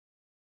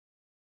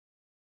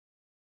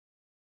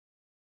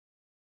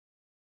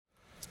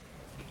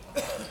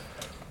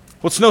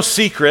Well, it's no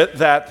secret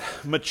that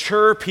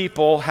mature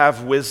people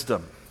have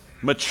wisdom.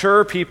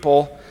 Mature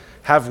people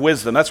have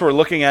wisdom. That's what we're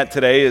looking at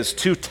today, is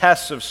two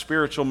tests of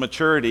spiritual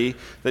maturity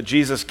that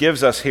Jesus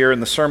gives us here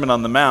in the Sermon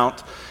on the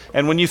Mount.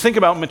 And when you think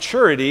about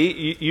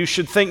maturity, you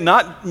should think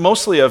not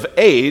mostly of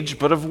age,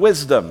 but of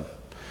wisdom.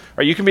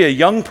 Or you can be a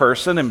young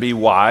person and be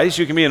wise.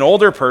 You can be an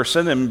older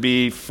person and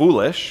be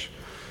foolish.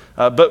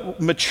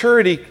 But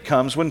maturity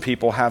comes when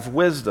people have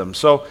wisdom.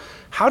 So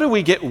how do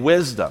we get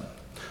wisdom?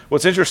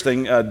 What's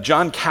interesting,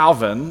 John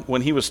Calvin,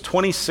 when he was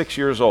 26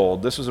 years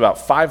old, this was about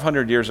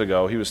 500 years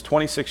ago, he was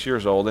 26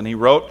 years old, and he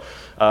wrote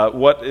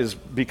what is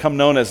become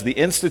known as the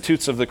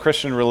Institutes of the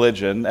Christian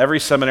Religion.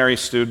 Every seminary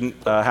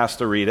student has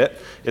to read it.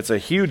 It's a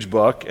huge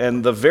book,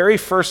 and the very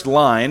first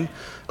line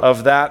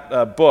of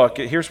that book,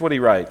 here's what he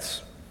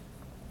writes.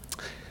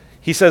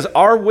 He says,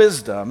 "Our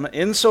wisdom,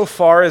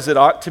 insofar as it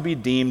ought to be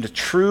deemed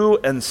true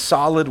and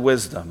solid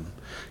wisdom,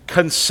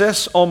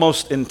 consists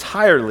almost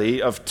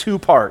entirely of two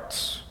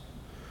parts: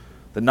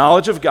 the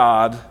knowledge of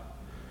God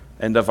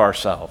and of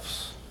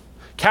ourselves."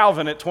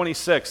 Calvin at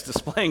 26,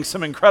 displaying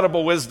some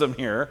incredible wisdom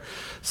here,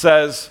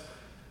 says,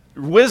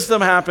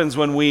 wisdom happens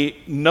when we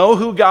know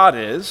who God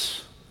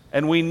is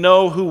and we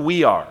know who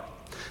we are.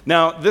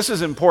 Now, this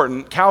is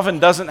important. Calvin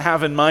doesn't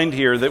have in mind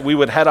here that we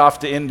would head off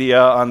to India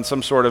on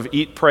some sort of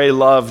eat, pray,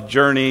 love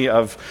journey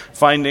of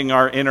finding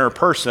our inner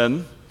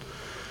person.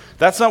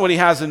 That's not what he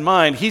has in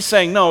mind. He's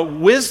saying, no,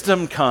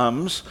 wisdom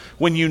comes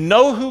when you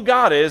know who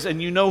God is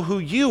and you know who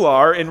you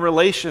are in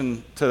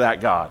relation to that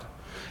God.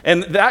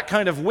 And that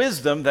kind of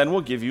wisdom then will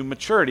give you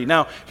maturity.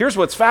 Now, here's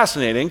what's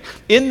fascinating.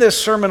 In this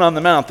Sermon on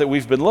the Mount that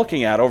we've been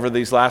looking at over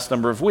these last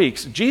number of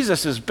weeks,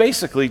 Jesus is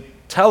basically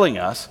telling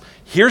us,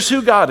 here's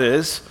who God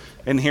is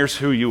and here's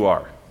who you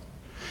are.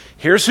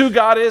 Here's who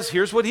God is,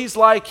 here's what he's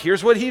like,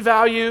 here's what he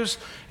values,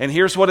 and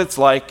here's what it's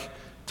like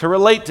to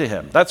relate to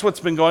him. That's what's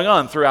been going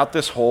on throughout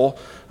this whole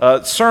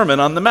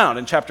Sermon on the Mount.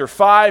 In chapter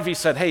 5, he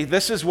said, hey,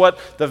 this is what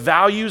the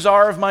values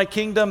are of my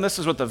kingdom. This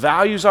is what the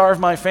values are of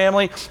my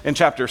family. In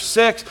chapter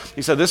 6,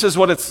 he said, this is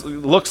what it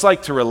looks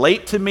like to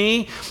relate to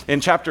me.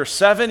 In chapter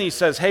 7, he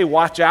says, hey,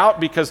 watch out,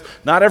 because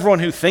not everyone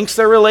who thinks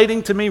they're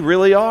relating to me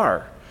really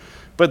are.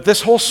 But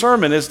this whole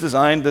sermon is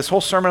designed, this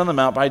whole Sermon on the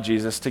Mount by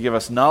Jesus, to give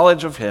us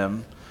knowledge of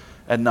him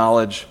and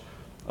knowledge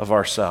of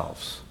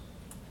ourselves.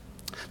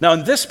 Now,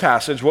 in this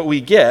passage, what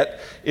we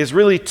get is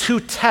really two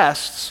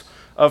tests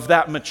of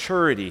that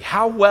maturity.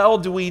 How well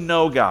do we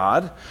know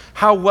God?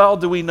 How well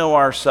do we know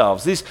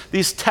ourselves?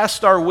 These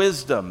test our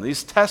wisdom.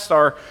 These test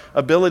our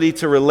ability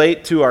to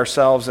relate to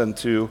ourselves and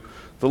to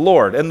the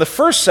Lord. And the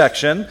first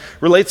section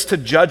relates to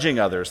judging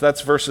others.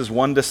 That's verses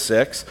 1 to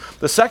 6.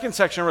 The second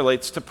section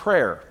relates to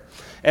prayer.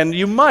 And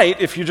you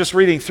might, if you're just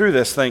reading through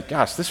this, think,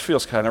 gosh, this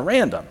feels kind of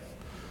random.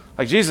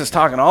 Like Jesus is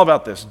talking all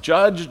about this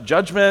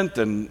judgment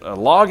and a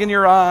log in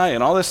your eye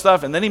and all this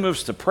stuff, and then he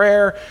moves to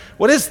prayer.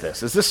 What is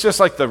this? Is this just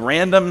like the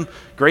random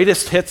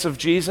greatest hits of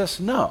Jesus?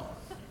 No.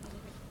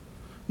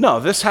 No,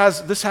 this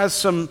has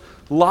some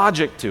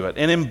logic to it.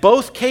 And in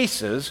both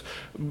cases,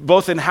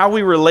 both in how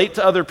we relate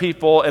to other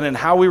people and in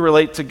how we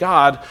relate to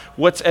God,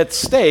 what's at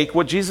stake,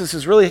 what Jesus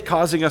is really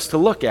causing us to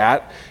look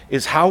at,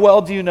 is how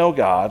well do you know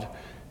God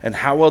and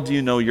how well do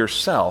you know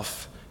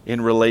yourself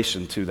in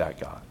relation to that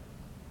God?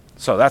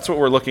 So that's what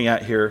we're looking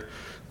at here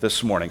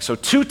this morning. So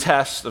two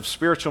tests of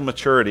spiritual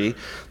maturity.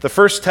 The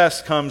first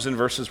test comes in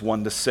verses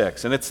 1 to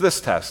 6, and it's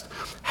this test.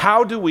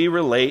 How do we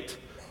relate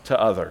to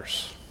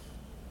others?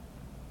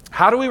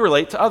 How do we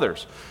relate to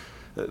others?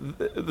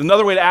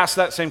 Another way to ask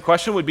that same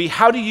question would be,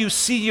 how do you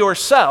see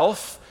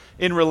yourself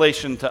in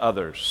relation to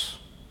others?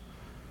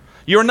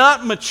 You're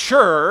not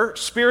mature,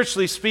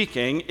 spiritually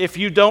speaking, if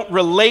you don't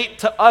relate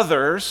to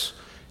others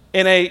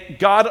in a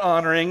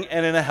God-honoring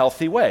and in a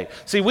healthy way.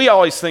 See, we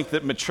always think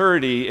that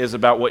maturity is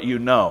about what you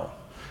know.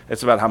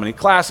 It's about how many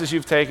classes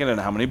you've taken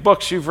and how many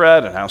books you've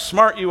read and how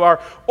smart you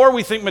are. Or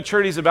we think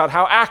maturity is about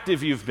how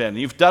active you've been.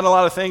 You've done a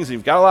lot of things,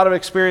 you've got a lot of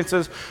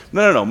experiences.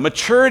 No.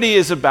 Maturity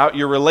is about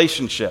your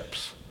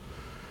relationships.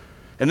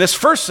 And this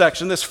first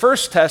section, this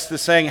first test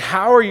is saying,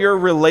 how are your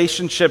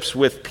relationships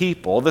with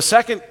people? The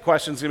second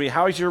question is going to be,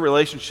 how is your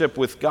relationship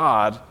with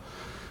God?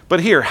 But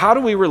here, how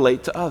do we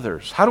relate to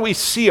others? How do we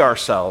see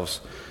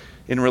ourselves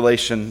in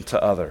relation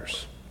to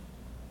others?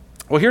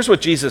 Well, here's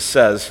what Jesus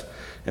says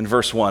in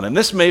verse 1, and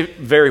this may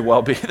very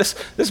well be,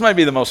 this might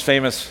be the most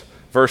famous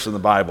verse in the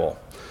Bible.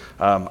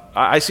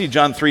 I see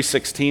John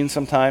 3:16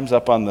 sometimes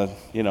up on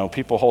the,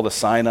 people hold a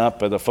sign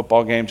up at a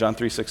football game, John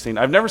 3:16.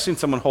 I've never seen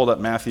someone hold up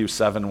Matthew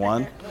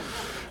 7:1.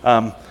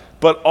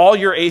 But all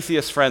your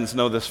atheist friends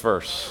know this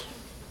verse.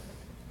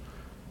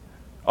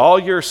 All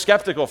your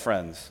skeptical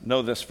friends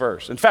know this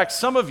verse. In fact,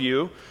 some of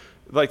you,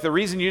 like the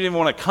reason you didn't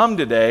want to come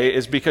today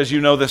is because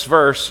you know this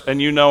verse and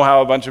you know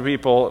how a bunch of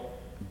people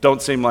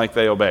don't seem like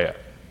they obey it.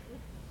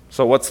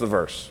 So what's the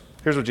verse?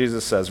 Here's what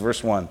Jesus says,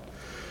 verse 1.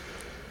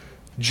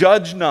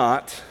 Judge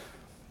not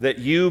that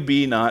you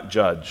be not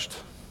judged.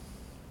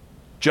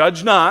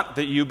 Judge not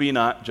that you be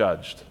not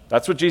judged.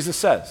 That's what Jesus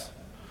says.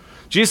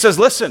 Jesus says,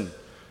 listen,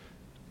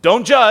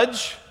 don't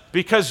judge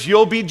because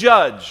you'll be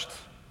judged.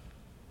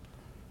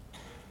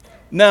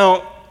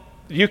 Now,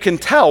 you can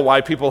tell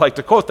why people like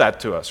to quote that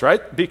to us,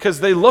 right? Because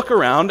they look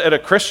around at a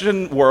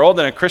Christian world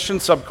and a Christian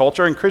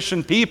subculture and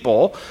Christian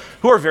people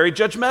who are very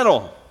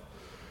judgmental,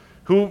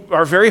 who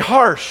are very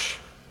harsh,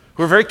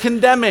 who are very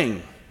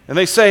condemning. And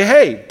they say,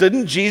 hey,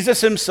 didn't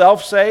Jesus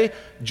himself say,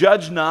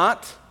 judge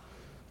not,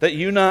 that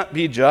you not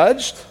be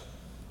judged?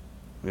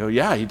 We go,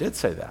 yeah, he did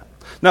say that.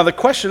 Now the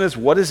question is,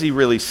 what is he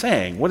really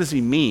saying? What does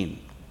he mean?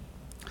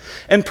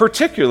 And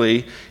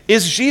particularly,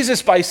 is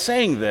Jesus, by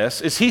saying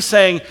this, is he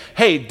saying,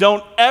 hey,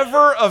 don't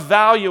ever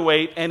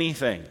evaluate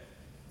anything.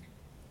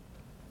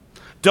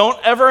 Don't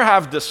ever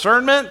have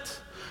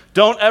discernment.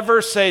 Don't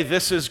ever say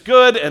this is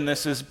good and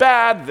this is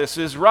bad, this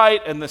is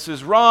right and this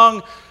is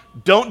wrong.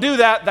 Don't do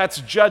that.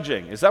 That's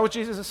judging. Is that what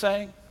Jesus is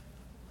saying?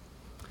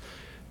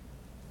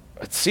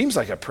 It seems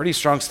like a pretty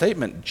strong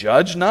statement.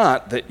 Judge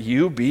not that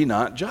you be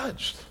not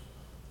judged.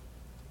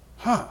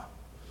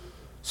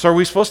 So are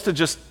we supposed to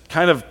just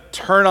kind of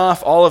turn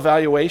off all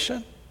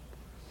evaluation?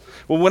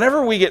 Well,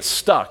 whenever we get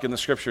stuck in the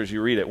scriptures,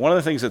 you read it, one of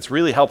the things that's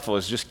really helpful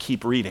is just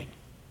keep reading.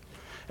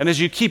 And as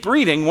you keep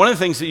reading, one of the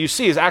things that you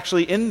see is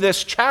actually in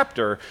this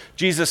chapter,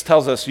 Jesus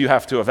tells us you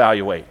have to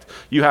evaluate,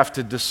 you have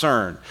to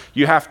discern,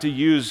 you have to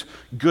use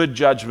good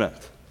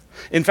judgment.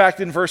 In fact,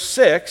 in verse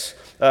 6,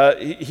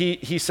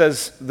 he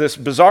says this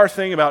bizarre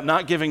thing about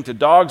not giving to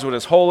dogs what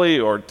is holy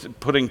or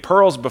putting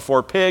pearls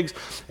before pigs.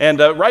 And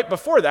right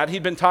before that,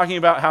 he'd been talking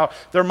about how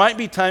there might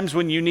be times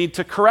when you need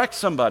to correct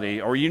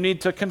somebody or you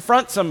need to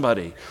confront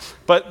somebody.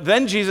 But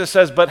then Jesus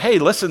says, but hey,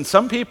 listen,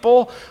 some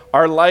people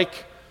are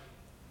like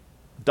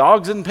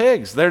dogs and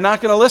pigs. They're not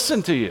going to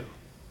listen to you.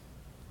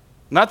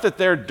 Not that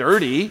they're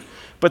dirty,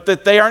 but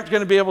that they aren't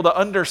going to be able to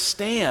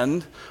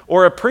understand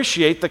or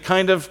appreciate the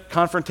kind of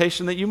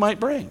confrontation that you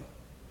might bring.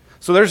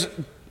 So there's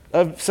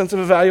a sense of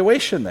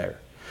evaluation there.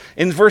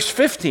 In verse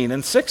 15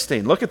 and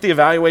 16, look at the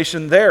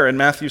evaluation there in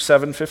Matthew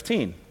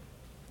 7:15.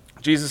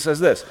 Jesus says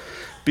this,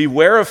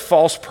 beware of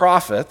false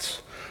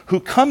prophets who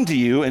come to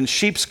you in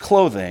sheep's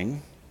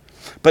clothing,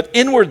 but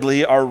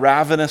inwardly are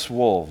ravenous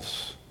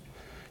wolves.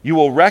 You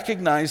will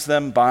recognize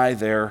them by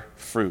their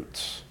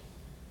fruits.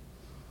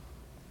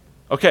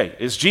 Okay,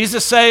 is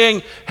Jesus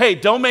saying, hey,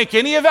 don't make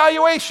any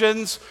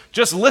evaluations,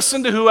 just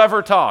listen to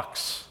whoever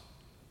talks?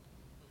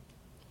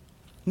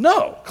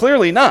 No,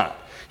 clearly not.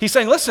 He's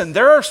saying, listen,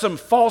 there are some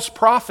false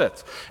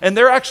prophets, and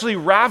they're actually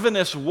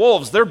ravenous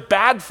wolves. They're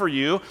bad for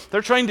you.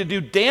 They're trying to do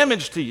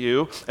damage to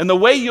you, and the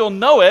way you'll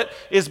know it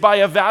is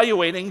by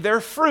evaluating their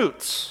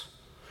fruits.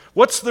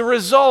 What's the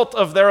result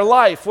of their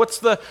life? What's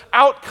the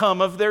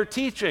outcome of their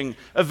teaching?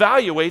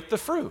 Evaluate the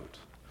fruit.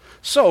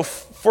 So,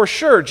 for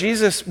sure,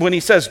 Jesus, when he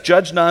says,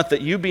 judge not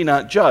that you be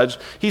not judged,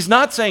 he's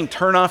not saying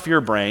turn off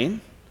your brain.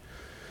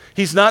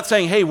 He's not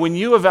saying, hey, when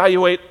you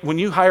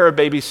hire a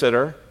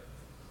babysitter,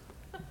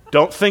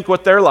 don't think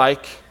what they're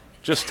like,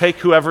 just take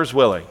whoever's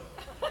willing.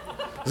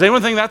 Does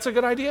anyone think that's a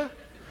good idea?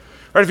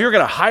 Right, if you're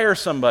going to hire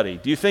somebody,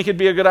 do you think it'd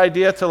be a good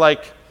idea to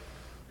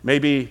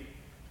maybe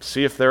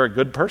see if they're a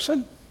good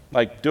person?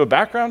 Do a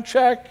background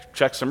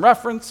check some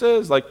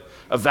references,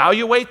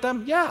 evaluate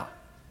them? Yeah.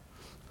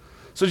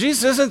 So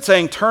Jesus isn't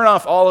saying turn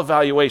off all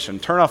evaluation,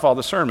 turn off all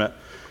discernment.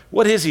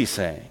 What is he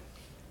saying?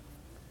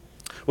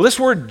 Well, this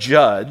word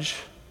judge,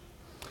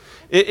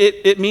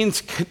 it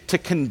means to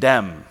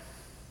condemn,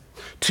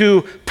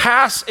 to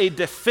pass a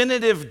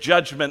definitive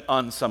judgment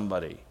on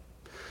somebody,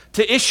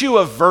 to issue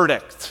a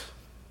verdict,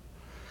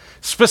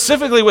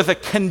 specifically with a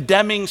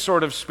condemning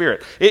sort of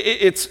spirit.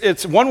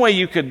 It's one way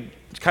you could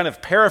kind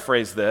of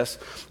paraphrase this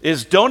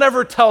is don't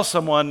ever tell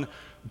someone,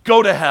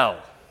 go to hell.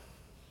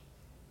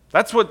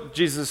 That's what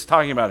Jesus is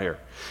talking about here.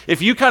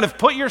 If you kind of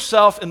put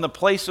yourself in the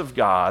place of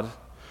God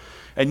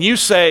and you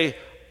say,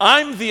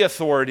 I'm the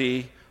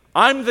authority,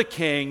 I'm the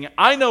king,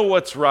 I know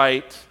what's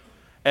right,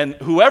 and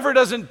whoever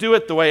doesn't do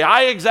it the way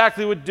I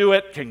exactly would do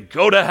it can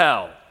go to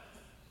hell.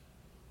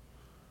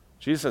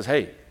 Jesus says,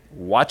 hey,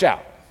 watch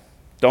out.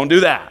 Don't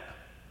do that.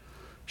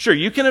 Sure,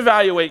 you can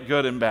evaluate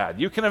good and bad.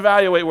 You can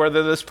evaluate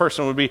whether this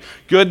person would be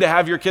good to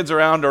have your kids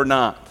around or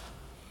not.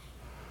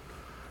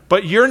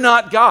 But you're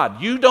not God.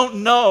 You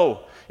don't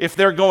know if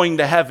they're going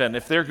to heaven,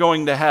 if they're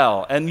going to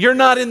hell. And you're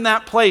not in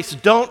that place.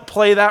 Don't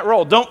play that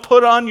role. Don't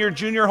put on your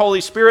junior Holy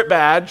Spirit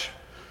badge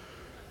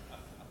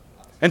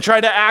and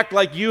try to act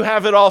like you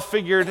have it all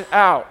figured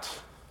out.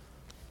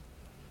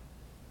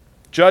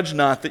 Judge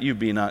not that you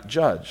be not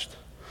judged.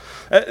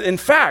 In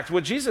fact,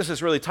 what Jesus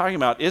is really talking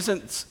about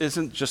isn't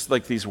just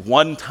like these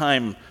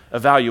one-time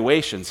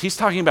evaluations. He's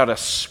talking about a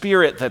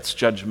spirit that's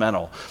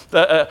judgmental,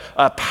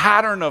 a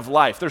pattern of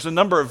life. There's a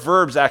number of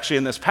verbs actually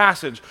in this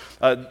passage.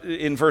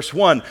 In verse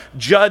 1,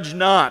 judge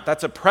not.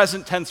 That's a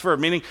present tense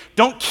verb, meaning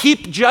don't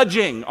keep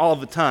judging all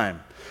the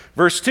time.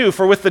 Verse 2,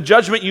 for with the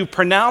judgment you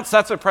pronounce,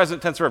 that's a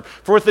present tense verb.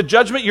 For with the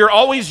judgment you're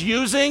always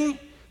using,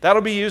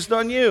 that'll be used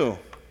on you.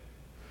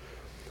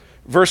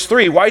 Verse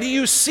 3, why do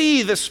you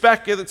see the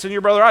speck that's in your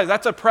brother's eye?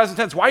 That's a present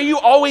tense. Why are you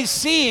always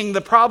seeing the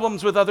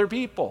problems with other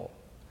people?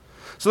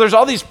 So there's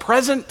all these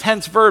present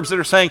tense verbs that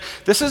are saying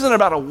this isn't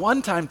about a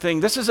one-time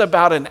thing. This is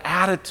about an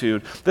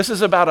attitude. This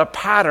is about a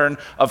pattern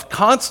of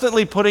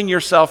constantly putting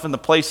yourself in the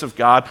place of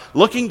God,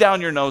 looking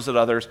down your nose at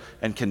others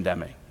and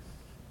condemning.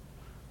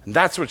 And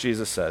that's what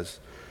Jesus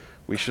says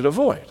we should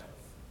avoid.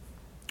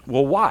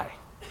 Well, why?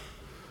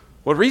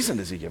 What reason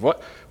does he give?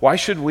 Why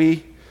should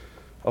we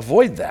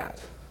avoid that?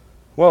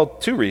 Well,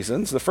 two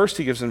reasons. The first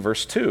he gives in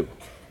verse 2.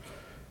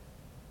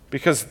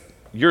 Because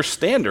your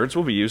standards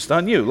will be used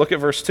on you. Look at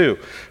verse 2.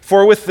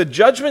 For with the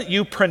judgment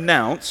you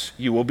pronounce,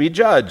 you will be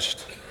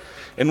judged.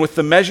 And with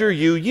the measure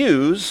you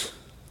use,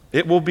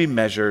 it will be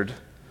measured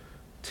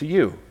to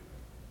you.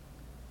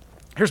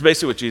 Here's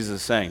basically what Jesus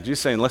is saying. Jesus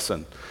is saying,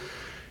 listen,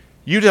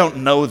 you don't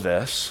know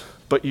this,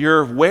 but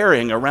you're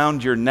wearing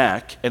around your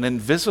neck an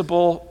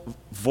invisible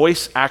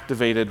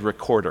voice-activated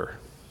recorder.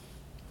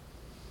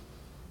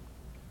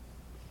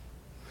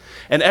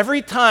 And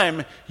every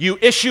time you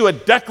issue a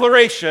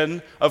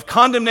declaration of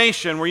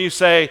condemnation where you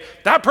say,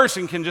 that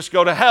person can just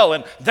go to hell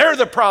and they're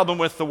the problem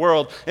with the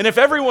world, and if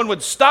everyone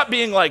would stop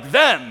being like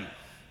them,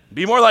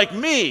 be more like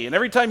me, and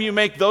every time you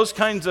make those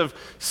kinds of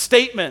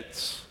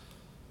statements,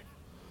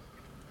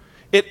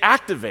 it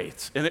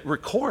activates and it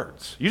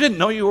records. You didn't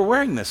know you were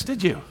wearing this,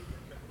 did you?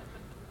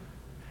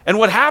 And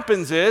what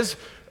happens is,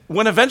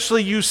 when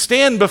eventually you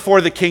stand before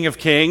the King of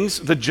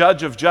Kings, the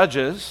Judge of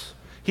Judges,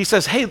 he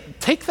says, hey,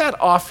 take that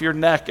off your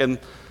neck and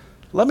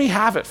let me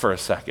have it for a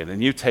second.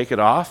 And you take it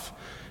off,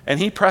 and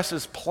he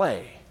presses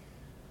play.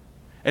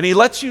 And he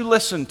lets you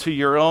listen to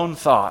your own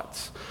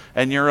thoughts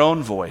and your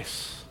own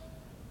voice.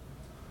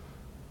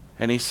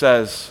 And he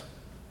says,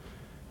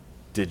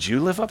 did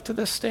you live up to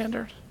this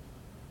standard?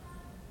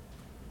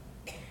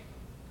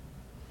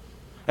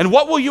 And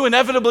what will you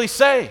inevitably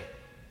say?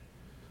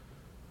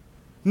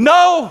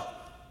 No,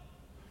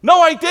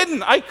 I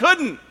didn't. I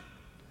couldn't.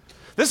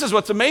 This is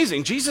what's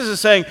amazing. Jesus is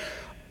saying,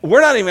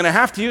 we're not even going to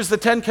have to use the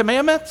 10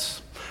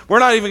 Commandments. We're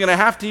not even going to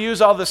have to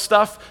use all this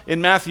stuff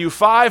in Matthew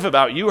 5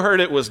 about you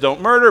heard it was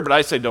don't murder, but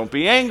I say don't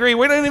be angry.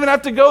 We don't even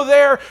have to go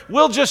there.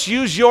 We'll just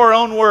use your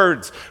own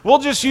words. We'll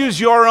just use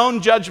your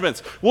own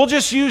judgments. We'll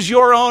just use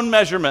your own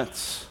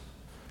measurements.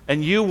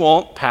 And you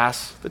won't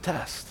pass the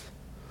test.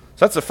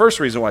 So that's the first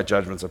reason why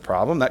judgment's a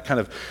problem, that kind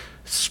of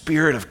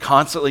spirit of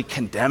constantly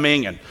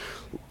condemning and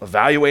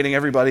evaluating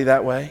everybody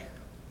that way.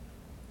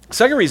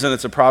 Second reason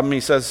it's a problem,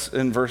 he says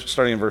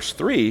starting in verse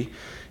 3,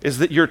 is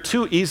that you're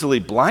too easily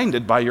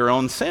blinded by your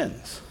own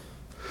sins.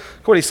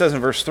 Look what he says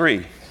in verse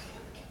 3.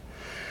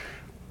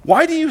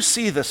 Why do you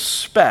see the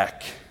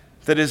speck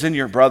that is in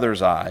your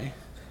brother's eye,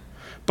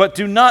 but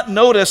do not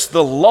notice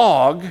the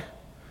log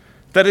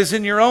that is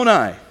in your own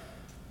eye?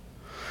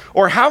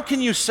 Or how can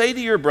you say to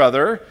your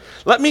brother,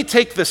 let me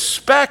take the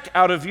speck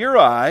out of your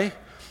eye,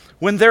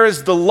 when there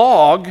is the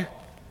log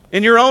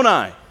in your own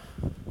eye?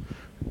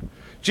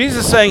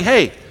 Jesus is saying,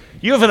 hey,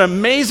 you have an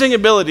amazing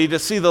ability to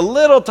see the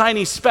little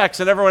tiny specks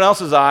in everyone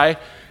else's eye,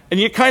 and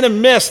you kind of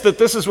miss that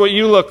this is what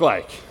you look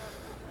like.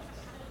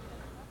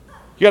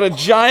 You got a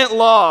giant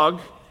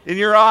log in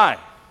your eye.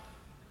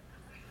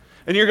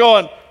 And you're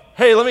going,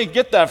 hey, let me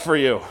get that for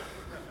you.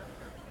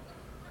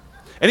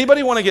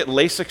 Anybody want to get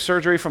LASIK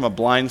surgery from a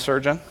blind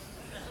surgeon?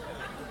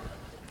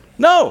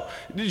 No.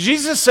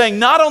 Jesus is saying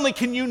not only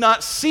can you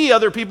not see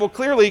other people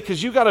clearly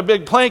because you got a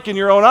big plank in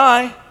your own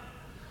eye,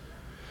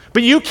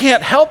 but you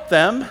can't help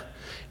them,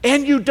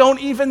 and you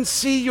don't even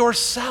see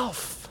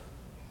yourself.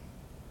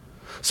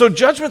 So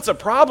judgment's a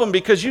problem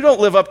because you don't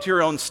live up to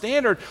your own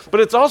standard, but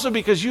it's also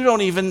because you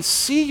don't even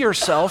see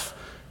yourself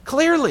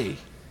clearly.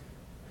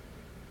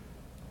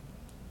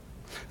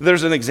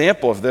 There's an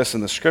example of this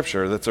in the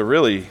scripture that's a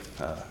really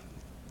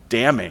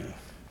damning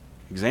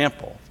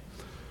example.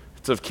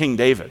 It's of King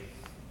David.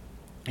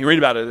 You read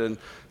about it in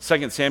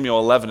 2 Samuel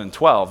 11 and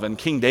 12, and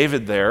King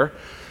David there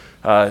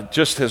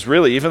just has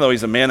really, even though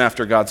he's a man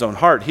after God's own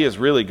heart, he has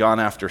really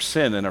gone after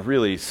sin in a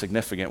really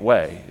significant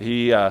way.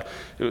 He,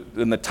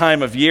 in the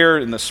time of year,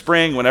 in the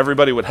spring, when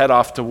everybody would head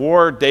off to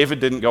war, David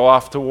didn't go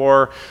off to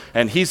war,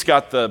 and he's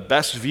got the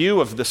best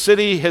view of the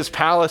city. His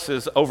palace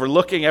is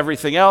overlooking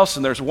everything else,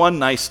 and there's one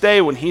nice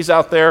day when he's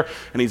out there,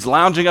 and he's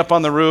lounging up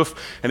on the roof,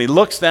 and he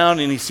looks down,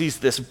 and he sees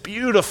this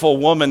beautiful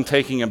woman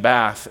taking a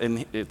bath,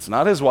 and it's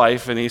not his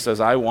wife, and he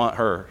says, I want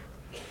her.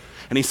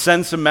 And he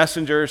sends some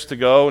messengers to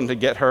go and to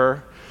get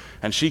her.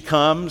 And she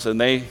comes, and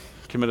they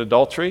commit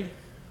adultery.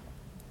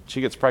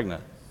 She gets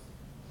pregnant.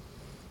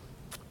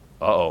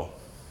 Uh-oh.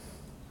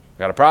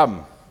 Got a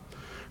problem.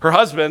 Her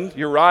husband,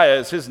 Uriah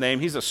is his name,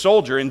 he's a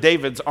soldier in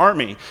David's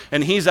army,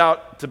 and he's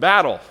out to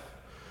battle.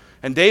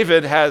 And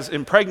David has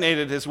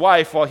impregnated his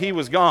wife while he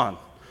was gone.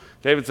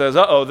 David says,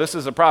 uh-oh, this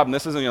is a problem.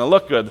 This isn't going to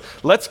look good.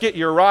 Let's get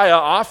Uriah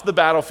off the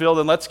battlefield,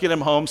 and let's get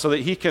him home so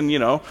that he can,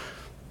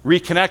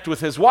 reconnect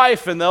with his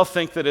wife, and they'll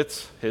think that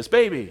it's his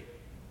baby.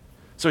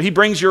 So he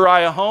brings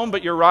Uriah home,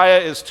 but Uriah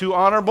is too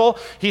honorable.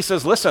 He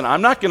says, listen,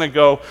 I'm not going to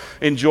go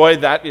enjoy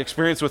that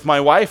experience with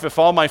my wife if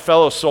all my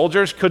fellow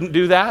soldiers couldn't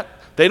do that.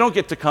 They don't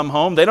get to come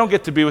home. They don't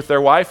get to be with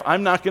their wife.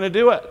 I'm not going to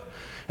do it.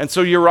 And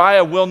so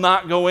Uriah will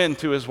not go in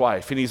to his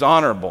wife, and he's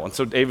honorable. And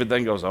so David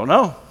then goes, oh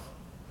no,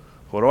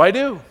 What do I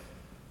do?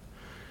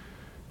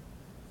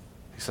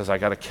 He says, I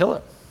got to kill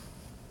him.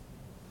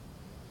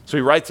 So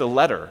he writes a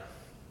letter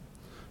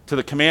to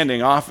the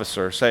commanding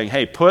officer saying,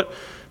 hey, put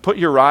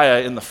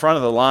Uriah in the front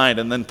of the line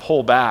and then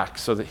pull back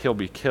so that he'll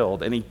be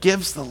killed. And he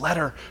gives the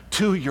letter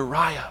to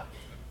Uriah.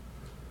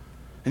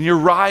 And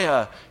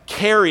Uriah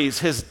carries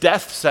his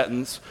death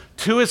sentence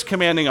to his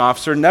commanding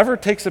officer, never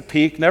takes a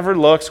peek, never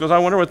looks, goes, I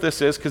wonder what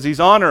this is, because he's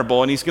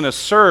honorable and he's going to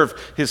serve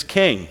his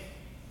king.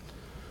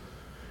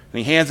 And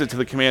he hands it to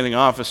the commanding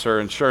officer,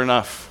 and sure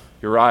enough,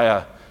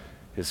 Uriah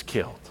is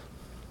killed.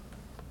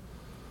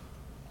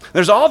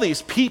 There's all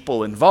these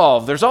people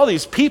involved. There's all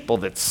these people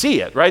that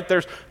see it, right?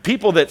 There's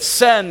people that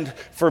send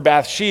for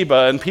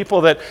Bathsheba and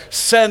people that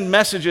send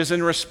messages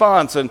in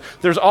response. And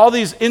there's all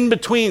these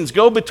in-betweens,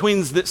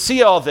 go-betweens that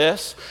see all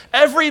this.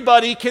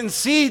 Everybody can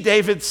see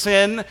David's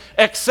sin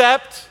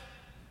except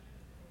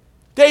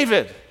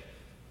David.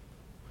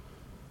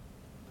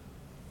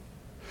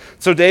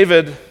 So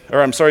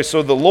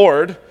the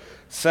Lord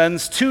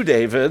sends to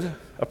David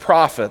a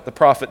prophet, the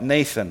prophet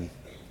Nathan.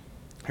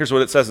 Here's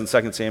what it says in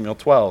 2 Samuel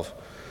 12.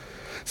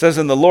 It says,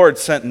 and the Lord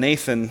sent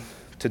Nathan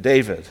to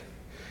David.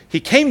 He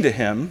came to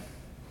him,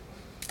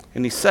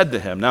 and he said to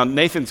him, now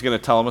Nathan's going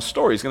to tell him a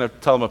story. He's going to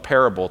tell him a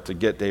parable to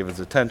get David's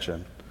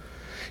attention.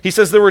 He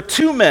says, there were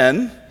two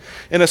men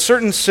in a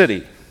certain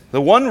city, the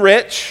one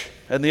rich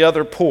and the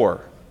other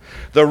poor.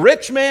 The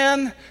rich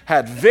man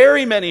had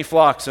very many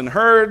flocks and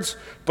herds,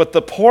 but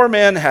the poor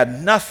man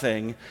had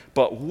nothing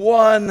but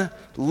one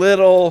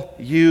little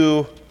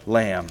ewe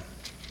lamb,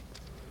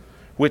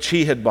 which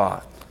he had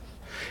bought.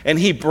 And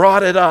he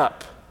brought it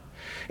up,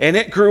 and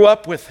it grew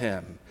up with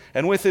him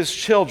and with his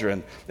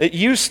children. It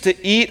used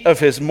to eat of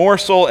his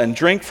morsel and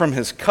drink from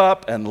his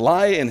cup and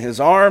lie in his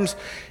arms,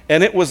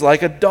 and it was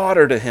like a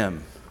daughter to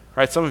him.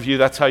 Right? Some of you,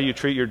 that's how you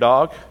treat your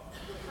dog.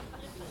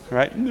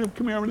 Right?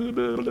 Come here.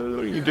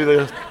 You do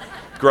the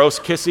gross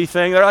kissy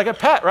thing. They're like a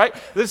pet, right?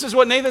 This is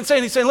what Nathan's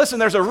saying. He's saying, listen,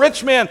 there's a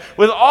rich man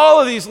with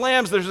all of these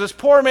lambs. There's this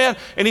poor man,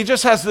 and he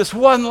just has this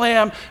one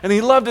lamb, and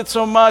he loved it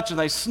so much, and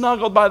they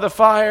snuggled by the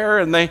fire,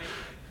 and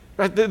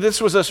this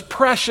was a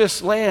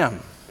precious lamb.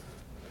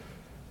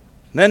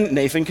 Then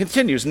Nathan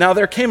continues, now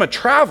there came a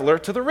traveler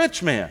to the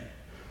rich man.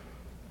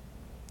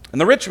 And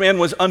the rich man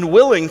was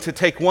unwilling to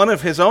take one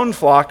of his own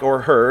flock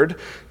or herd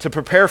to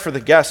prepare for the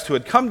guest who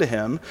had come to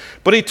him,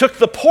 but he took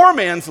the poor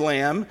man's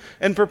lamb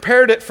and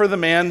prepared it for the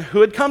man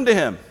who had come to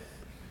him.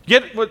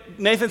 Get what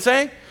Nathan's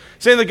saying?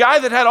 Saying the guy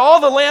that had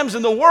all the lambs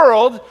in the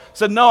world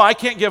said, no, I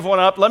can't give one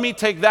up. Let me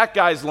take that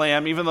guy's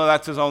lamb, even though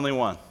that's his only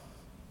one.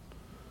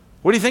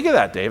 What do you think of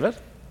that, David?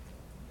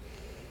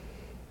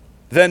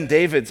 Then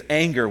David's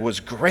anger was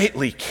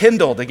greatly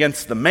kindled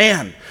against the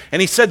man.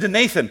 And he said to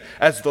Nathan,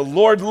 as the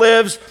Lord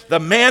lives, the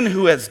man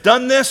who has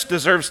done this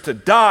deserves to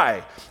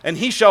die. And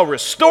he shall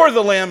restore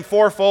the lamb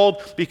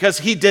fourfold because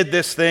he did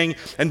this thing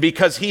and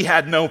because he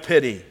had no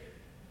pity.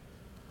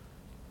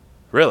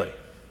 Really?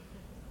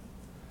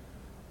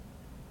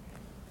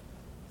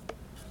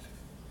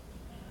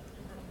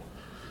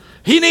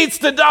 He needs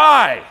to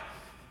die.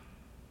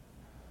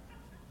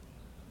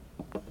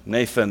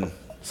 Nathan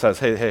says,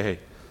 hey,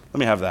 let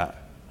me have that.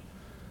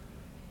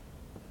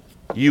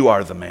 You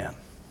are the man.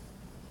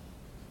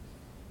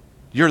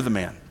 You're the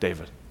man,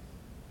 David.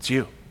 It's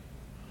you.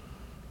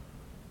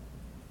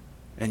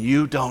 And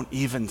you don't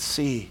even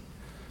see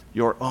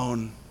your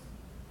own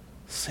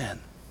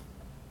sin.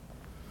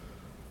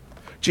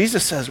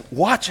 Jesus says,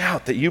 watch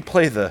out that you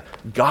play the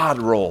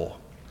God role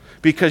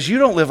because you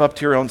don't live up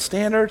to your own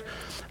standard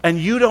and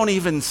you don't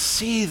even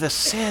see the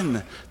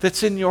sin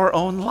that's in your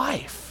own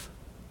life.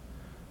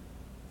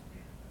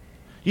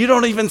 You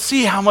don't even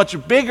see how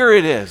much bigger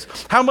it is,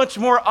 how much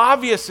more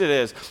obvious it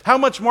is, how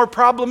much more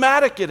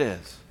problematic it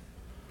is.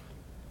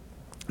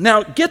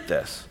 Now, get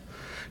this.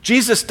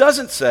 Jesus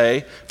doesn't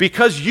say,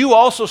 because you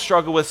also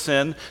struggle with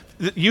sin,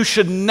 that you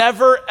should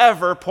never,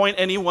 ever point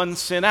anyone's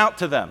sin out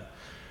to them.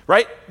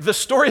 Right? The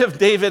story of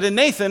David and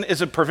Nathan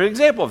is a perfect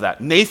example of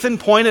that. Nathan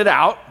pointed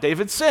out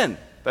David's sin.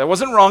 That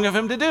wasn't wrong of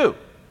him to do.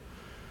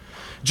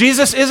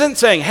 Jesus isn't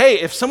saying, hey,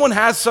 if someone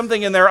has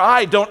something in their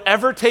eye, don't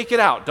ever take it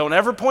out. Don't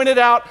ever point it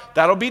out.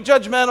 That'll be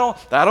judgmental.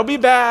 That'll be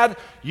bad.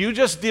 You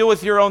just deal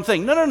with your own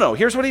thing. No.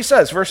 Here's what he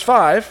says, verse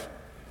 5.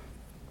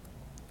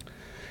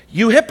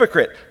 You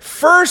hypocrite,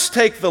 first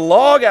take the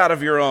log out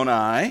of your own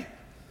eye,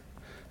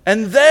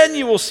 and then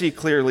you will see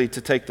clearly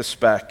to take the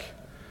speck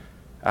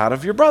out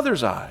of your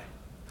brother's eye.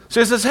 So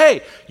he says,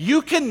 hey,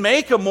 you can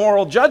make a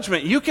moral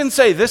judgment. You can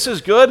say this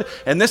is good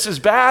and this is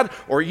bad,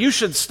 or you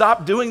should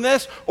stop doing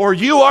this, or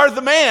you are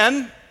the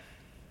man.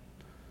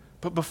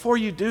 But before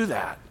you do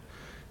that,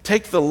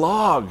 take the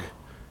log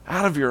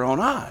out of your own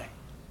eye.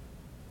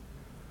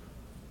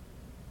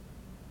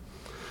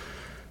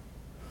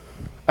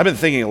 I've been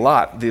thinking a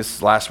lot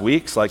these last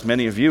weeks, like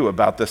many of you,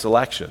 about this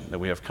election that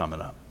we have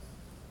coming up,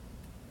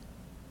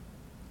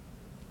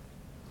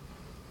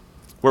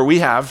 where we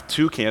have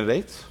two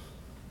candidates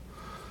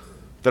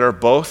that are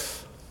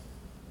both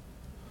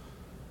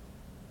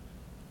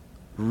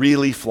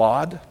really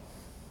flawed,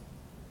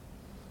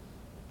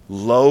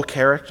 low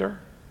character,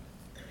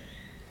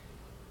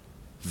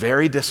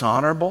 very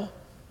dishonorable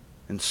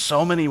in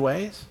so many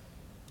ways.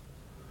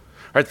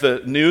 Right,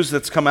 the news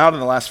that's come out in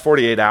the last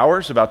 48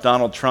 hours about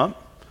Donald Trump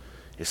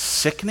is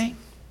sickening.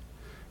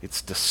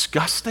 It's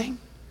disgusting.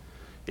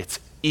 It's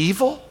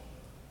evil.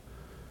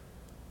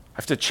 I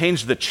have to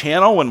change the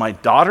channel when my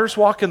daughters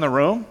walk in the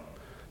room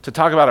to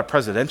talk about a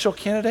presidential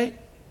candidate.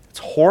 It's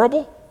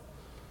horrible.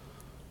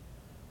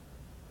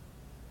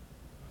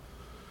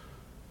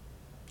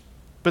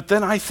 But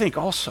then I think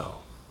also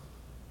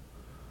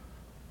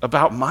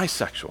about my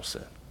sexual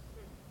sin.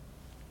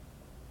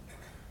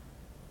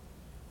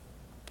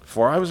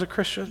 Before I was a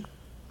Christian,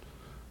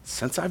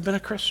 since I've been a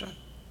Christian,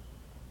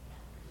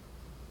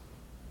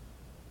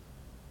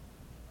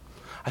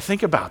 I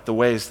think about the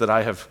ways that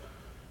I have,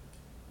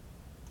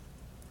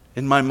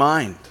 in my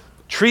mind,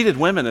 treated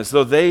women as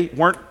though they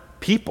weren't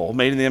people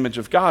made in the image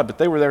of God, but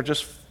they were there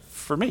just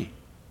for me.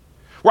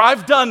 Where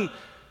I've done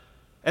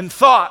and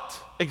thought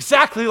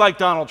exactly like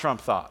Donald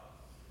Trump thought.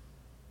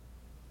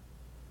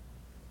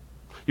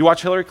 You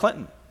watch Hillary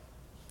Clinton,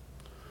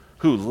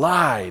 who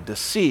lied,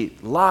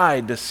 deceit,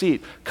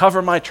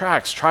 cover my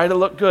tracks, try to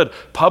look good,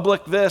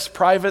 public this,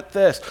 private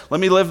this, let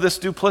me live this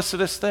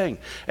duplicitous thing.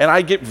 And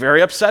I get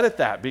very upset at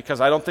that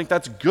because I don't think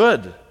that's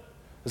good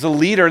as a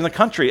leader in the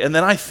country. And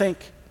then I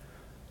think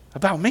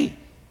about me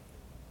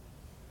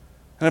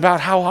and about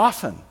how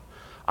often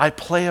I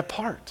play a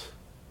part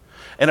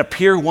and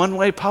appear one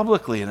way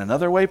publicly and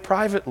another way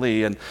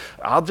privately, and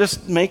I'll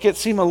just make it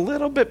seem a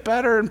little bit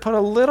better and put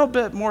a little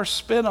bit more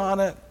spin on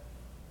it.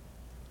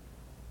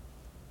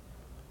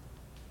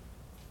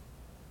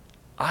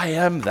 I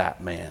am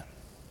that man.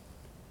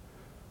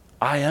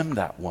 I am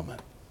that woman.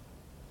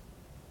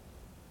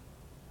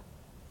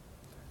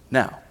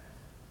 Now,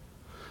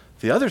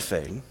 the other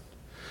thing,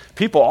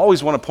 people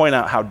always want to point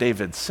out how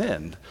David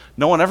sinned.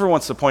 No one ever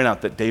wants to point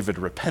out that David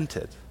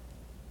repented.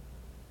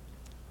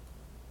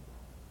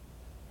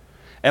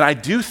 And I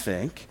do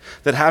think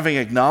that having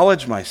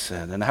acknowledged my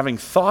sin and having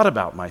thought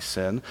about my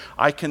sin,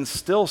 I can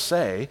still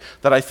say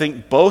that I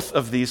think both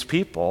of these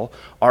people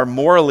are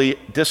morally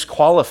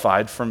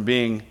disqualified from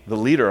being the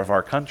leader of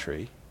our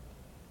country.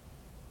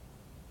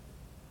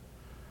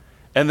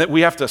 And that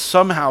we have to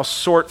somehow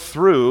sort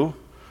through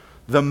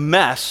the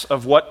mess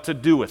of what to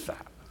do with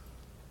that.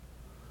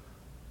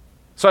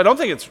 So I don't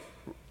think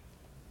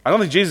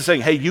Jesus is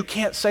saying, hey, you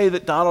can't say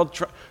that Donald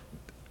Trump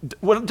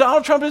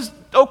is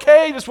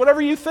okay, just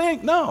whatever you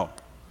think. No.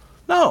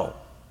 The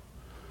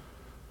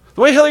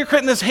way Hillary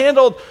Clinton has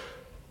handled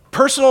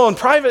personal and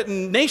private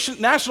and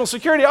national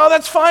security,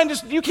 that's fine,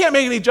 just you can't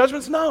make any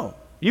judgments. No,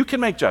 you can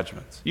make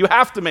judgments. You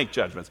have to make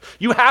judgments.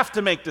 You have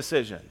to make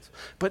decisions.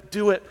 But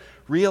do it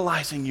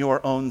realizing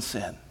your own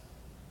sin.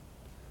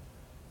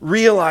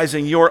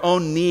 Realizing your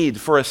own need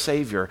for a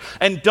Savior.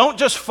 And don't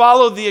just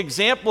follow the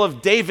example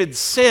of David's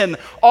sin,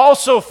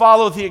 also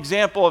follow the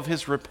example of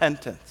his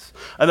repentance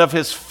and of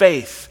his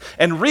faith,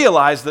 and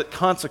realize that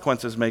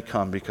consequences may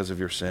come because of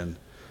your sin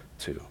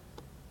too.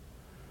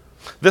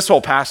 This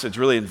whole passage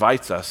really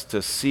invites us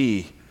to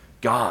see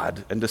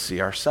God and to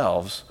see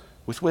ourselves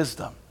with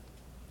wisdom.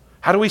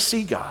 How do we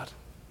see God?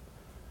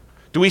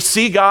 Do we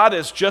see God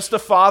as just a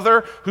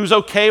father who's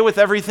okay with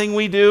everything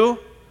we do,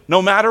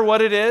 no matter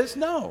what it is?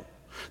 No.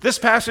 This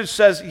passage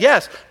says,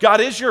 yes, God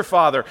is your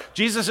father.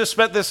 Jesus has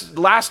spent this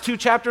last 2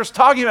 chapters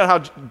talking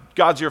about how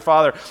God's your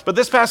father. But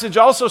this passage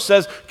also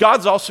says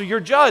God's also your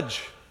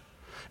judge.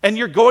 And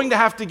you're going to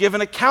have to give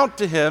an account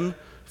to him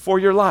for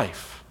your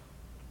life.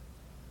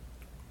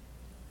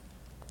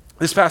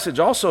 This passage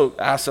also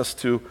asks us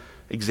to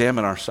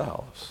examine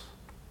ourselves.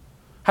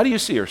 How do you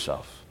see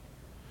yourself?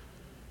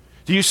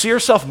 Do you see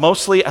yourself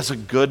mostly as a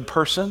good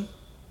person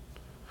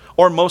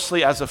or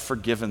mostly as a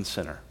forgiven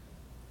sinner?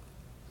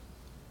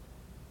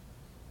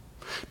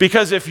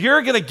 Because if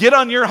you're going to get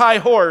on your high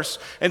horse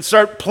and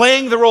start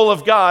playing the role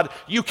of God,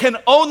 you can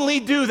only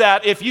do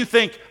that if you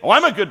think, oh,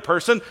 I'm a good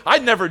person.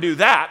 I'd never do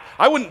that.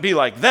 I wouldn't be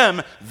like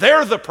them.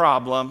 They're the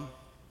problem.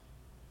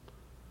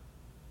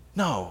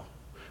 No.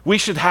 We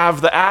should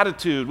have the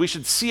attitude. We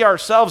should see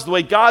ourselves the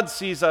way God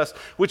sees us,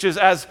 which is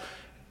as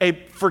a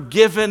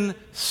forgiven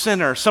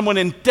sinner, someone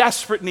in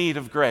desperate need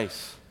of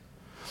grace.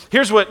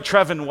 Here's what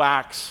Trevin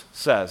Wax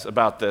says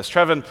about this.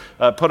 Trevin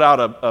put out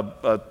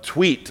a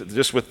tweet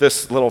just with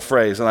this little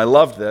phrase, and I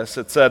love this.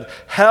 It said,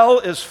 hell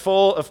is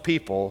full of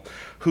people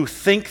who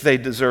think they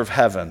deserve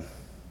heaven.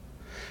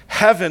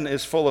 Heaven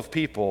is full of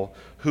people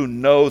who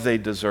know they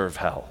deserve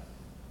hell.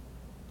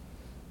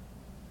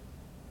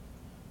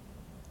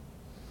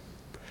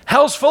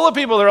 Hell's full of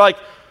people that are like,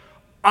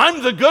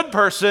 I'm the good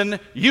person,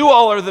 you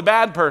all are the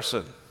bad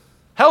person.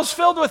 Hell's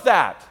filled with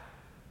that.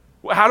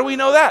 How do we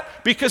know that?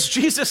 Because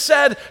Jesus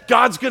said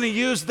God's going to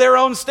use their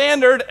own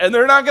standard and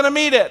they're not going to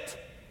meet it.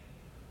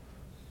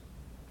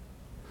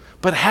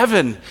 But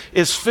heaven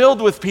is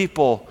filled with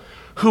people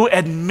who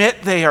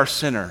admit they are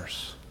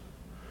sinners,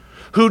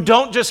 who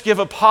don't just give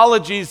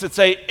apologies that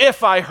say,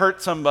 if I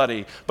hurt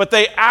somebody, but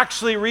they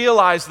actually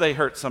realize they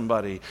hurt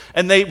somebody,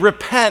 and they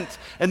repent,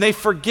 and they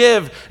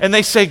forgive, and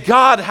they say,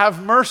 God,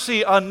 have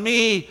mercy on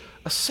me,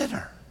 a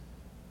sinner.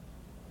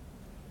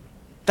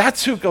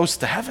 That's who goes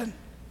to heaven.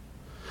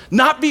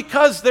 Not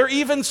because they're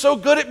even so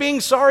good at being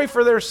sorry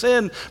for their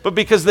sin, but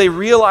because they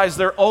realize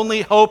their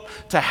only hope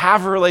to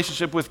have a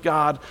relationship with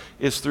God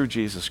is through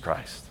Jesus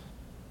Christ.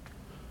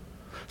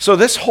 So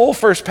this whole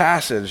first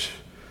passage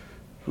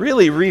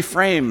really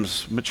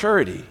reframes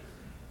maturity,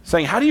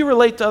 saying, how do you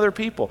relate to other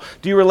people?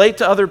 Do you relate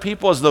to other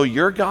people as though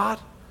you're God?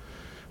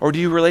 Or do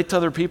you relate to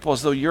other people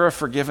as though you're a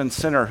forgiven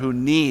sinner who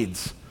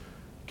needs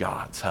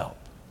God's help?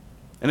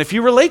 And if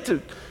you relate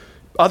to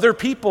other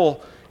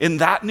people in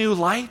that new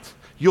light,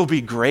 you'll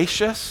be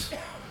gracious,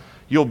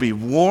 you'll be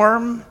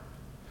warm,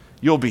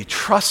 you'll be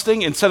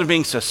trusting instead of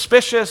being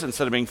suspicious,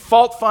 instead of being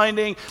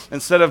fault-finding,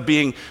 instead of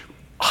being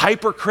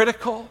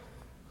hypercritical.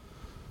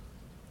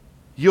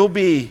 You'll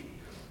be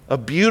a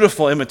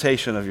beautiful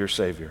imitation of your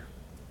Savior.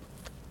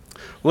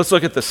 Let's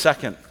look at the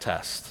second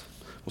test.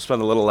 We'll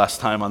spend a little less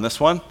time on this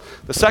one.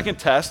 The second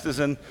test is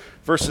in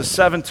verses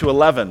 7 to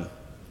 11.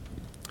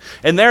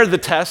 And there the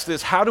test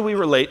is, how do we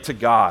relate to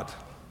God?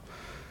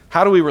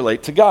 How do we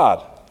relate to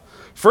God?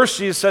 First,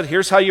 Jesus said,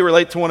 here's how you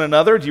relate to one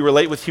another. Do you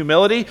relate with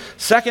humility?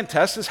 Second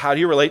test is, how do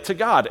you relate to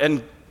God?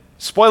 And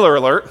spoiler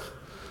alert,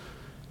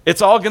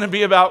 it's all going to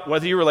be about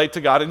whether you relate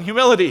to God in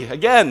humility.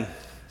 Again,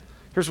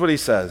 here's what he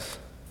says.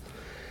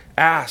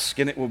 Ask,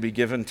 and it will be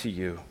given to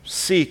you.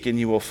 Seek, and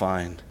you will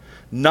find.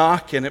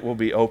 Knock, and it will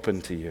be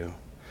open to you.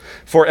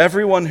 For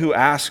everyone who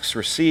asks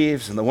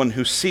receives, and the one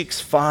who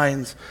seeks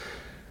finds,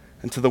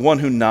 and to the one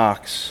who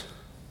knocks,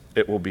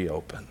 it will be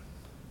open.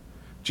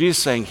 Jesus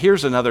is saying,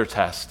 here's another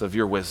test of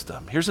your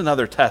wisdom. Here's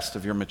another test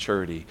of your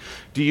maturity.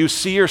 Do you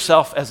see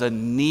yourself as a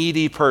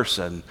needy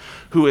person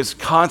who is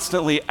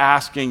constantly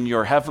asking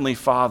your Heavenly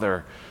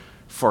Father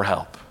for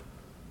help?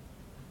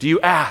 Do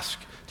you ask?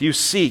 Do you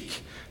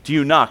seek? Do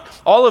you knock?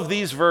 All of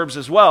these verbs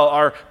as well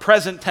are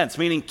present tense,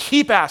 meaning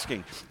keep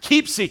asking,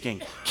 keep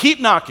seeking,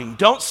 keep knocking,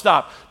 don't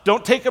stop,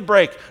 don't take a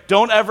break,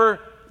 don't ever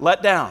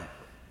let down.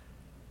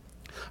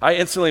 I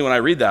instantly, when I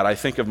read that, I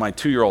think of my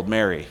 2-year-old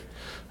Mary.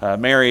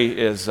 Mary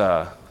is,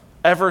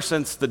 ever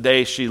since the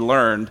day she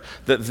learned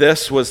that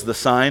this was the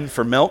sign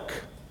for milk,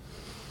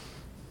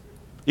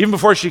 even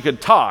before she could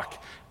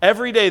talk,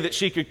 every day that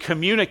she could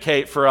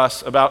communicate to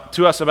us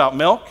about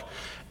milk,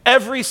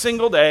 every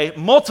single day,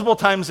 multiple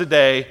times a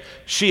day,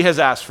 she has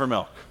asked for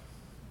milk.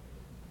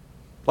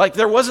 Like,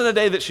 there wasn't a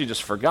day that she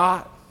just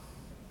forgot.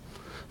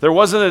 There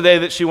wasn't a day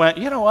that she went,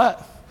 you know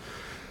what?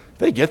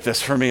 They get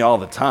this for me all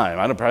the time.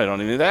 I probably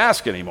don't even need to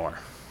ask anymore.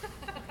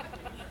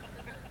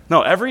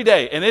 No, every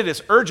day, and it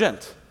is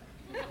urgent.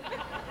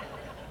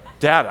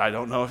 Dad, I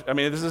don't know.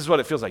 This is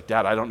what it feels like.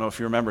 Dad, I don't know if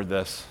you remembered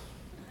this,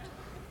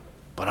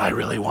 but I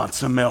really want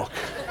some milk.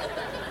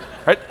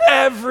 Right?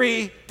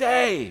 Every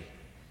day.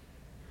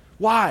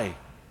 Why?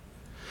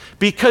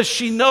 Because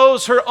she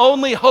knows her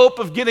only hope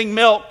of getting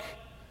milk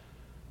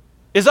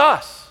is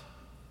us.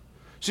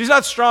 She's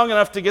not strong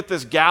enough to get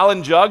this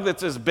gallon jug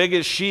that's as big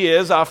as she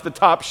is off the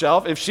top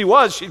shelf. If she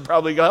was, she'd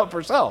probably go help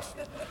herself.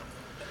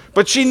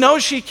 But she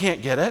knows she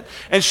can't get it,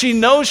 and she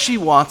knows she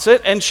wants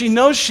it, and she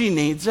knows she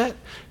needs it,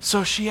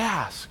 so she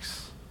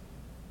asks.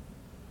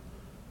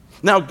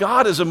 Now,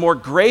 God is a more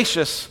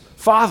gracious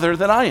Father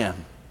than I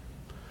am.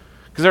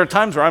 Because there are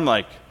times where I'm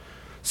like,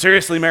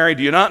 seriously, Mary,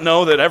 do you not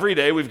know that every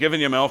day we've given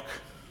you milk?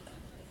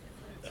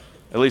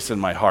 At least in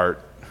my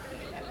heart.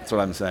 That's what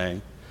I'm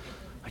saying.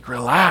 Like,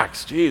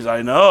 relax. Geez,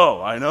 I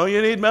know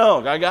you need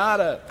milk. I got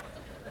it.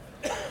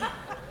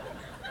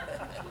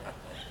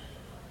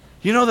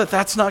 You know that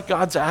that's not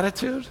God's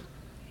attitude?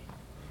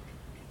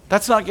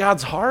 That's not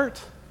God's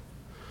heart.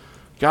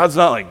 God's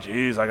not like,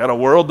 geez, I got a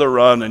world to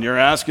run and you're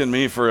asking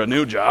me for a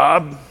new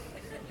job?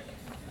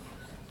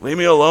 Leave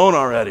me alone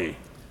already.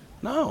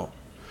 No.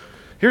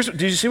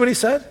 Did you see what he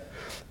said?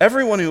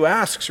 Everyone who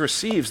asks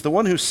receives. The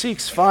one who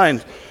seeks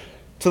finds.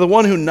 To the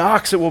one who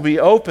knocks it will be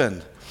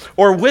opened.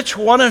 Or which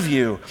one of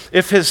you,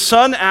 if his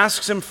son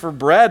asks him for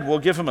bread, will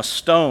give him a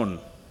stone?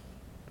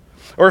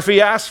 Or if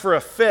he asks for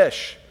a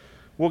fish,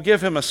 will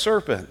give him a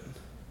serpent?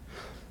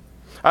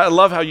 I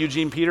love how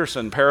Eugene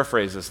Peterson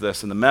paraphrases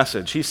this in The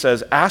Message. He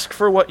says, ask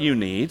for what you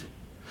need.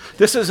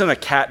 This isn't a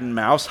cat and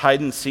mouse hide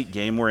and seek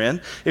game we're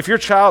in. If your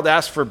child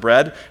asks for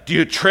bread, do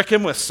you trick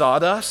him with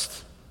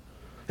sawdust?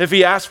 If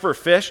he asks for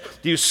fish,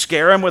 do you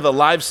scare him with a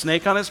live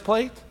snake on his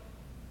plate?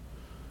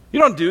 You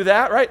don't do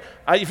that, right?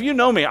 If you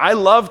know me, I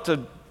love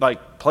to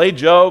play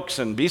jokes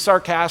and be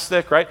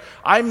sarcastic, right?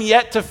 I'm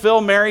yet to fill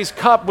Mary's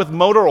cup with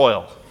motor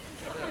oil.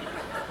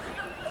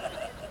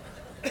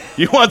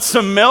 You want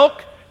some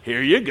milk?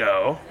 Here you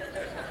go.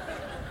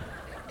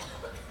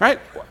 Right?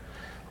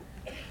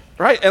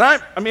 Right? And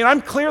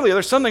I'm clearly,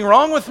 there's something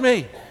wrong with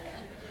me.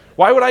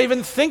 Why would I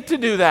even think to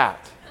do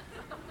that?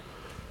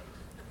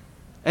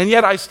 And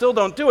yet I still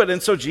don't do it.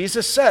 And so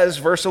Jesus says,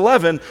 verse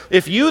 11,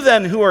 if you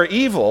then who are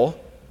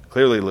evil,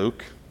 clearly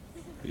Luke,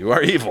 you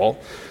are evil,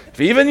 if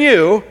even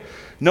you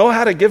know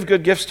how to give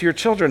good gifts to your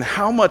children,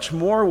 how much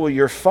more will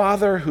your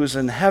Father who's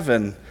in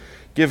heaven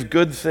give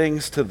good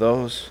things to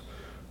those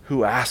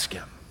who ask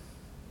him?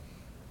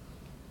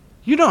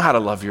 You know how to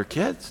love your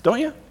kids, don't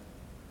you?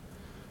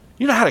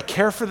 You know how to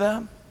care for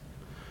them.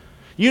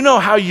 You know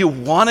how you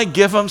want to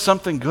give them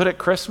something good at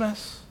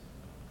Christmas?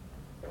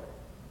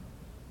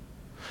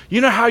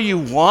 You know how you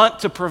want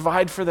to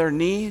provide for their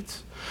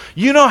needs?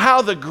 You know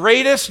how the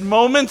greatest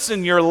moments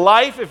in your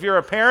life, if you're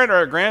a parent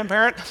or a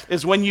grandparent,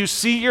 is when you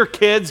see your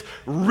kids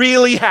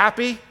really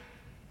happy?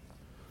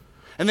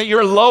 And that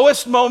your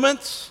lowest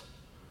moments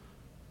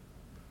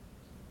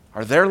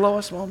are their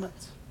lowest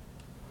moments?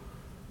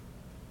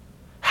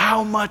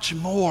 How much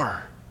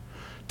more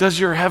does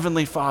your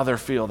Heavenly Father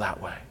feel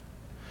that way?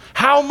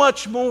 How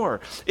much more?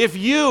 If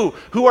you,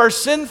 who are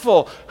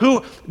sinful,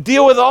 who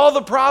deal with all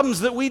the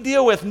problems that we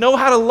deal with, know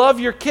how to love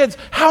your kids,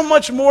 how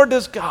much more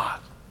does God?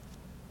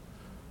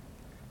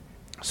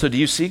 So do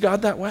you see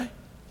God that way?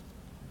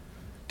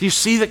 Do you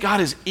see that God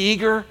is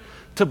eager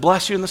to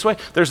bless you in this way?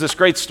 There's this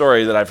great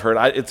story that I've heard.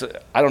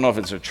 I don't know if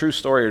it's a true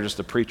story or just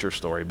a preacher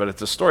story, but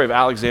it's a story of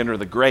Alexander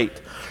the Great,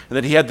 and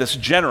that he had this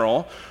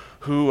general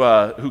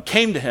who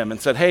came to him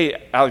and said,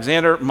 "Hey,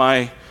 Alexander,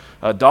 my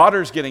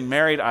daughter's getting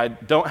married. I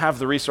don't have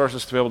the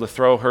resources to be able to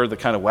throw her the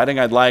kind of wedding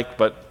I'd like,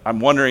 but I'm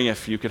wondering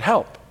if you could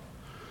help."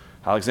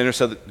 Alexander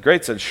the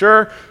Great said,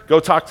 "Sure, go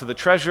talk to the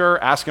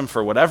treasurer, ask him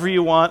for whatever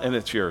you want, and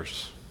it's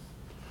yours."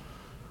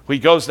 He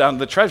goes down to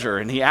the treasurer,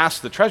 and he asks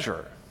the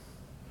treasurer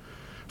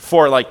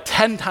for like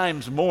 10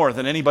 times more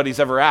than anybody's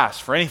ever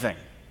asked for anything.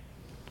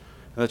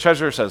 And the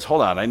treasurer says,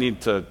 "Hold on, I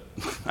need to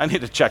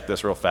check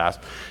this real fast."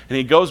 And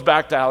he goes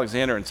back to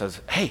Alexander and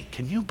says, "Hey,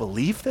 can you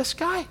believe this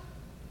guy?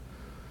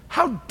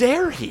 How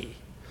dare he?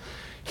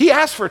 He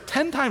asked for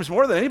 10 times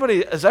more than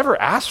anybody has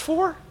ever asked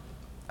for?"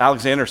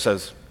 Alexander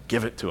says,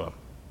 "Give it to him."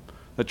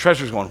 The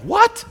treasurer's going,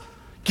 "What?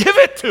 Give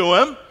it to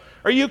him?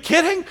 Are you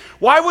kidding?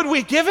 Why would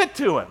we give it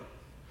to him?"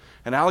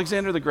 And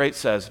Alexander the Great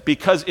says,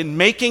 "Because in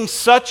making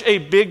such a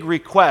big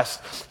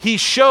request, he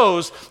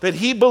shows that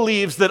he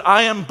believes that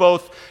I am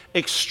both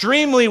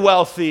extremely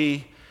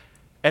wealthy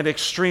and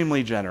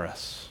extremely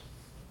generous.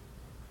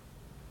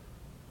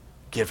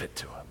 Give it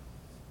to him."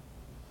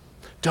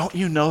 Don't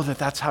you know that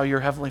that's how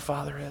your Heavenly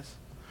Father is?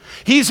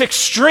 He's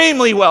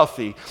extremely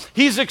wealthy.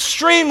 He's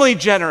extremely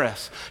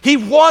generous. He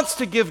wants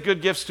to give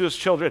good gifts to his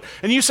children.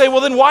 And you say,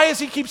 "Well, then why does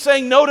he keep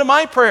saying no to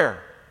my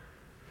prayer?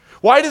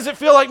 Why does it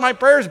feel like my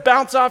prayers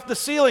bounce off the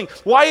ceiling?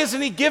 Why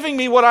isn't he giving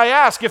me what I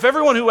ask? If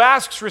everyone who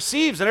asks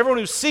receives, and everyone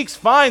who seeks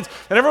finds,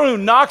 and everyone who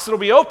knocks it'll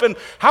be open,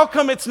 how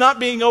come it's not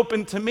being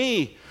opened to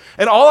me?"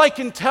 And all I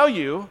can tell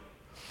you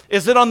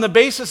is that on the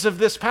basis of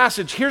this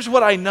passage, here's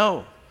what I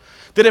know.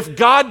 That if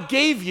God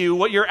gave you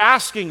what you're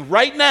asking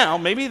right now,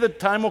 maybe the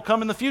time will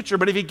come in the future,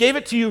 but if he gave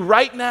it to you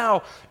right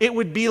now, it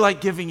would be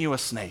like giving you a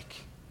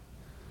snake.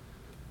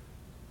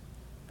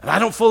 And I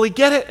don't fully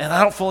get it, and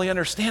I don't fully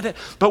understand it,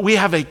 but we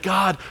have a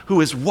God who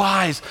is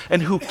wise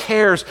and who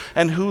cares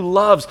and who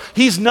loves.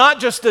 He's not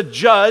just a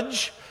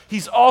judge,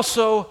 he's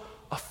also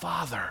a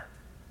father.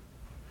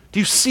 Do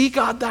you see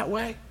God that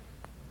way?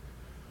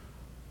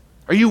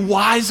 Are you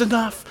wise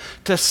enough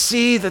to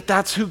see that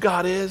that's who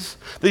God is?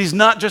 That he's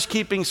not just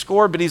keeping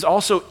score, but he's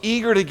also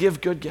eager to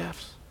give good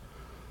gifts?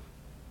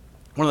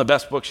 One of the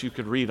best books you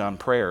could read on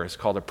prayer is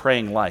called A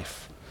Praying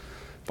Life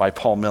by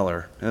Paul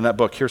Miller. And in that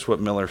book, here's what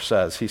Miller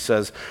says. He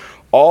says,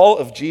 all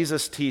of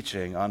Jesus'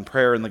 teaching on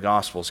prayer in the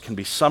Gospels can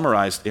be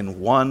summarized in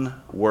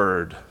one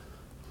word: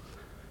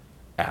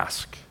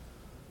 ask.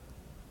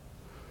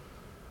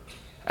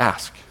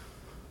 Ask.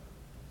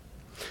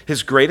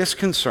 His greatest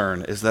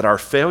concern is that our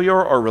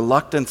failure or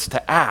reluctance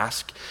to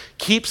ask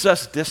keeps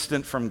us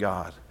distant from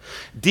God.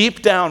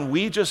 Deep down,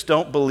 we just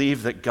don't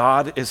believe that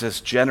God is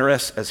as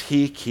generous as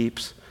he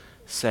keeps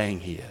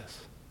saying he is.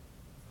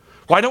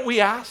 Why don't we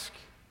ask?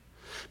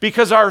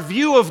 Because our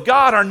view of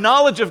God, our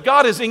knowledge of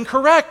God is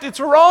incorrect. It's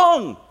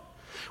wrong.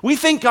 We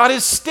think God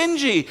is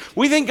stingy.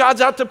 We think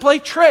God's out to play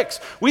tricks.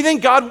 We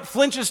think God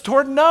flinches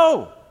toward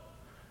no.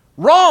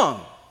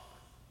 Wrong.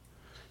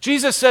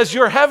 Jesus says,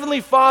 your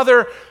heavenly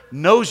Father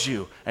knows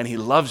you and he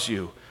loves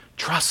you.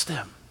 Trust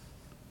him.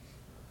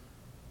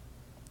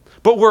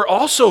 But we're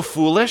also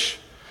foolish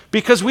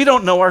because we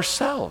don't know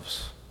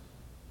ourselves.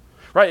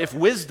 Right? If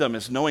wisdom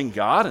is knowing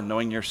God and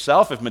knowing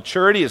yourself, if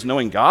maturity is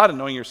knowing God and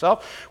knowing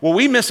yourself, well,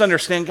 we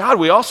misunderstand God.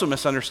 We also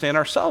misunderstand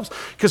ourselves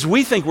because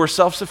we think we're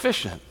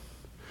self-sufficient.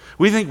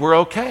 We think we're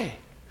okay.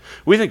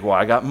 We think, well,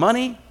 I got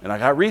money and I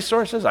got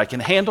resources. I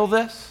can handle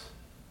this.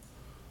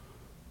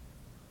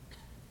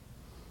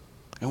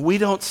 And we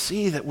don't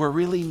see that we're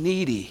really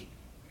needy,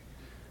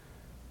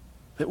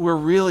 that we're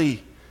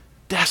really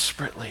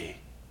desperately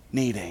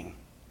needing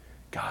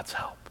God's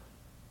help.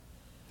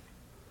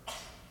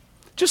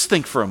 Just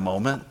think for a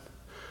moment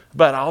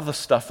about all the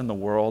stuff in the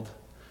world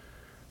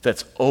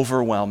that's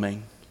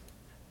overwhelming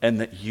and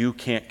that you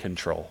can't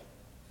control.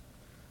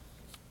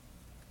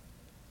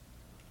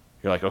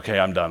 You're like, okay,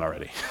 I'm done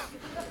already.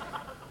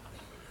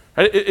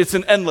 It's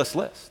an endless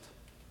list.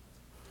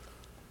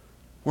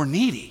 We're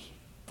needy.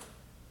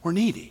 We're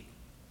needy.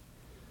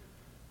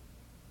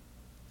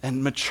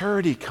 And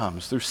maturity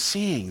comes through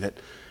seeing that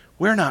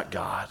we're not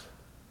God.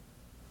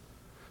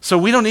 So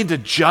we don't need to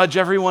judge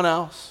everyone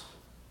else.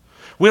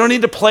 We don't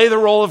need to play the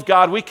role of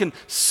God. We can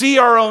see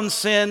our own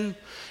sin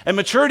And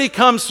maturity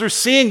comes through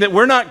seeing that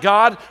we're not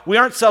God, we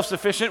aren't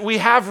self-sufficient, we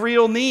have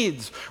real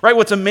needs, right?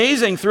 What's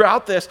amazing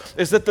throughout this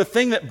is that the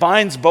thing that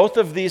binds both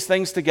of these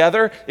things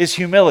together is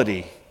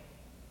humility.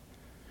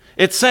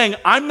 It's saying,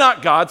 I'm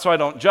not God, so I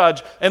don't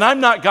judge, and I'm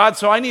not God,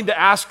 so I need to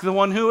ask the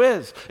one who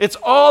is. It's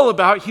all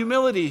about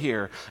humility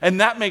here.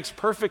 And that makes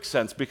perfect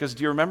sense, because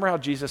do you remember how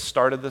Jesus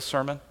started this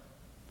sermon?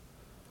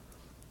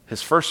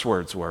 His first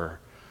words were,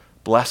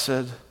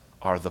 "Blessed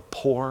are the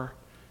poor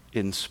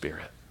in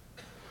spirit,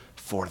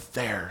 for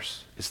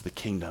theirs is the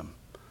kingdom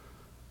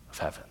of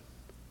heaven."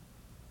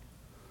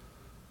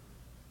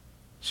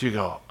 So you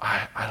go,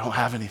 I don't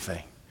have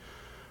anything.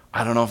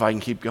 I don't know if I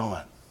can keep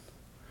going.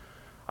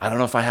 I don't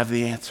know if I have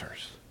the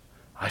answers.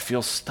 I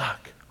feel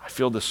stuck. I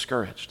feel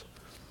discouraged.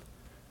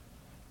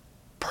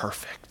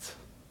 Perfect.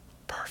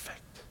 Perfect.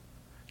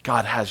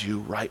 God has you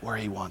right where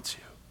he wants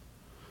you.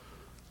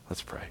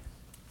 Let's pray.